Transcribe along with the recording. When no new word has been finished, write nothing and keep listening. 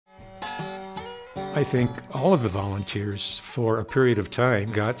I think all of the volunteers for a period of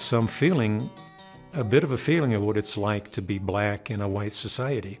time got some feeling, a bit of a feeling of what it's like to be black in a white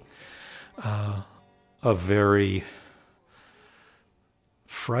society. A very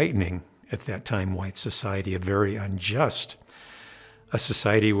frightening, at that time, white society, a very unjust, a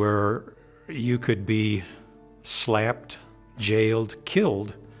society where you could be slapped, jailed,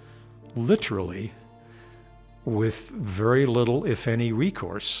 killed, literally, with very little, if any,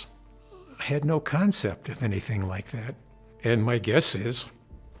 recourse. I had no concept of anything like that. And my guess is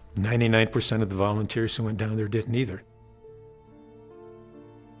 99% of the volunteers who went down there didn't either.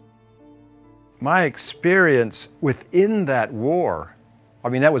 My experience within that war, I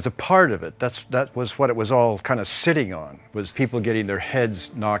mean, that was a part of it. That was what it was all kind of sitting on, was people getting their heads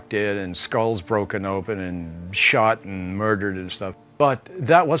knocked in and skulls broken open and shot and murdered and stuff. But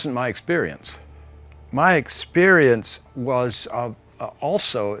that wasn't my experience. My experience was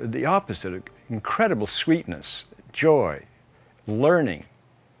also the opposite, incredible sweetness, joy, learning.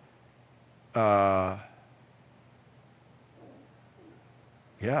 Yeah,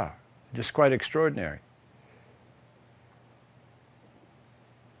 just quite extraordinary.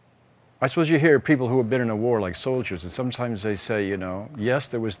 I suppose you hear people who have been in a war like soldiers, and sometimes they say, you know, yes,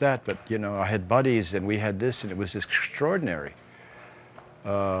 there was that, but, you know, I had buddies and we had this and it was extraordinary.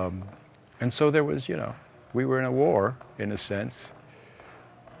 And so there was, you know, we were in a war, in a sense,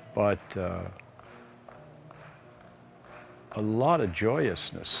 but a lot of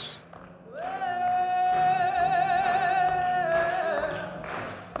joyousness.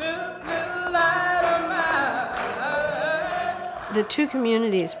 The two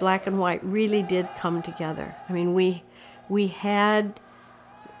communities, black and white, really did come together. I mean, we had,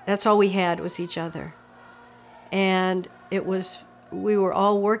 that's all we had was each other. And it was, we were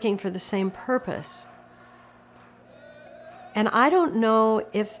all working for the same purpose. And I don't know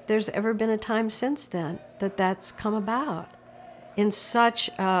if there's ever been a time since then that that's come about in such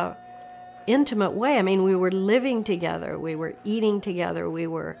an intimate way. I mean, we were living together, we were eating together, we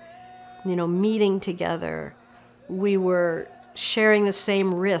were, you know, meeting together, we were sharing the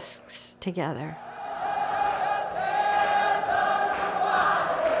same risks together.